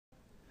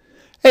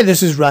Hey,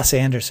 this is Russ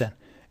Anderson.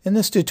 In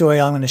this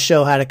tutorial, I'm going to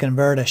show how to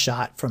convert a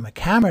shot from a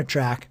camera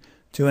track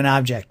to an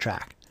object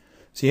track.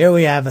 So here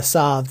we have a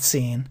solved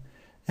scene,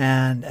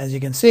 and as you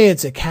can see,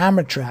 it's a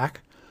camera track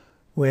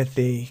with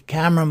the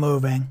camera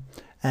moving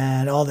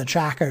and all the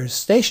trackers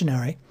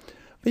stationary.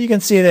 But you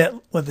can see that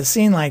with a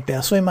scene like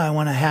this, we might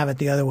want to have it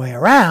the other way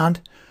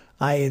around,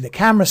 i.e. the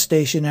camera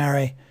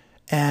stationary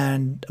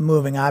and a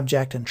moving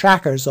object and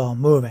trackers all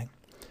moving.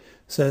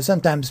 So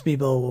sometimes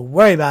people will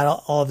worry about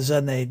it. All of a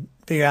sudden they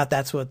figure out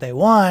that's what they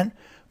want,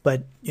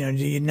 but do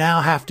you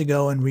now have to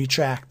go and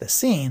retrack the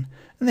scene?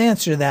 And the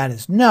answer to that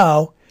is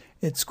no.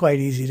 It's quite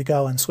easy to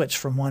go and switch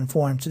from one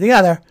form to the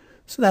other.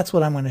 So that's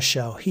what I'm going to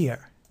show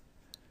here.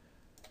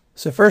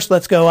 So first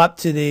let's go up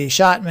to the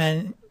shot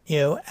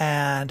menu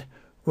and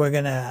we're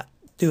going to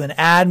do an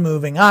add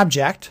moving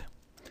object.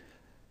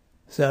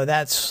 So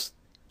that's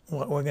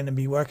what we're going to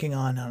be working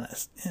on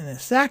in a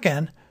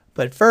second.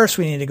 But first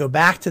we need to go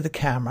back to the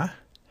camera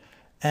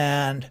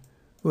and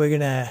we're going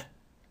to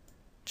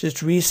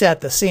just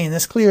reset the scene.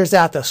 This clears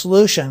out the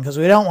solution because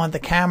we don't want the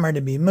camera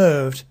to be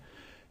moved.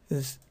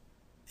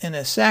 In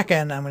a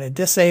second I'm going to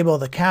disable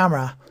the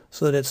camera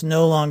so that it's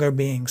no longer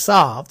being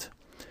solved.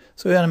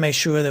 So we want to make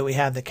sure that we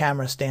have the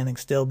camera standing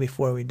still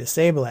before we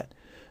disable it.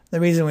 The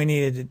reason we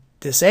needed to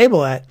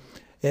disable it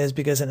is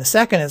because in a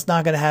second it's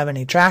not going to have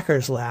any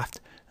trackers left.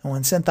 And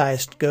when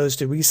SynthEyes goes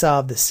to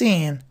resolve the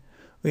scene,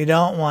 we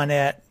don't want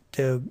it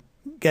to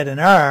get an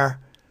error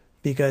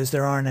because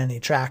there aren't any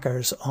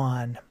trackers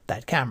on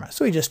that camera.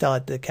 So we just tell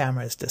it the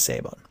camera is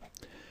disabled.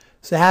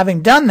 So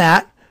having done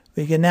that,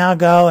 we can now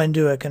go and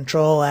do a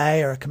Control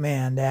A or a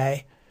Command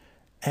A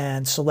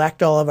and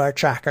select all of our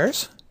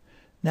trackers.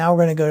 Now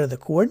we're going to go to the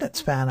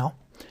Coordinates panel.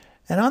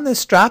 And on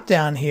this drop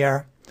down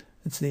here,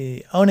 it's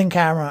the owning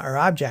camera or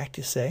object,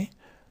 you see.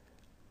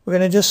 We're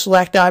going to just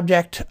select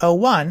Object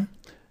 01.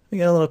 We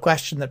get a little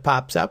question that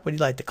pops up. Would you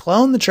like to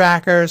clone the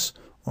trackers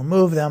or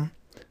move them?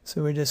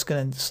 So we're just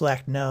going to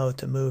select no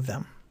to move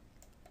them.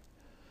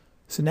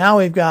 So now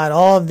we've got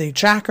all of the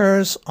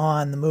trackers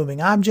on the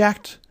moving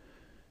object.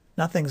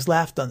 Nothing's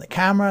left on the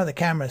camera. The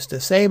camera is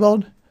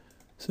disabled.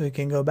 So we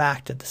can go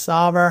back to the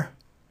solver.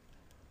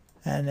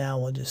 And now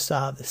we'll just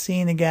solve the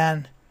scene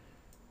again.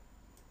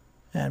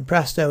 And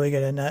presto, we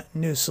get a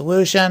new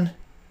solution.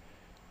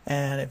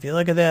 And if you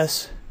look at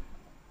this,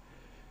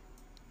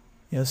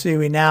 you'll see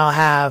we now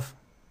have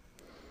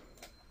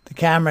the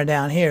camera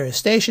down here is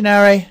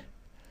stationary.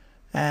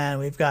 And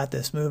we've got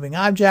this moving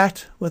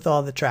object with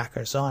all the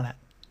trackers on it.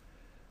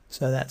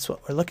 So that's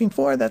what we're looking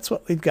for. That's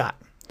what we've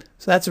got.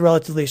 So that's a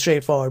relatively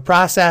straightforward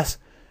process.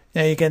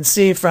 You can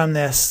see from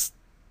this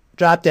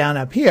drop down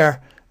up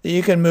here that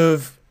you can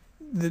move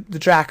the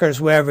trackers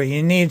wherever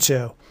you need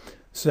to.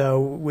 So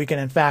we can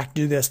in fact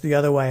do this the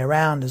other way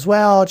around as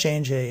well,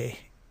 change a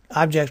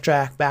object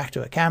track back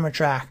to a camera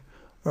track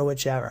or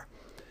whichever.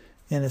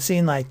 In a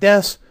scene like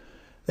this,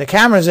 the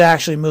camera's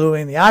actually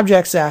moving, the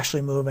object's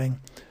actually moving,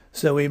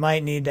 so we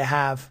might need to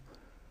have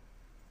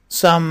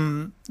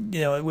some,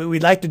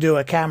 we'd like to do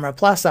a camera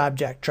plus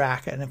object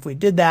track, and if we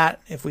did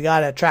that, if we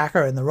got a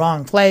tracker in the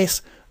wrong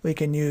place, we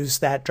can use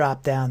that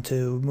drop down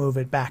to move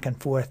it back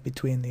and forth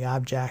between the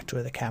object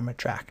or the camera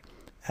track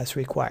as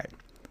required.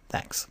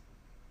 Thanks.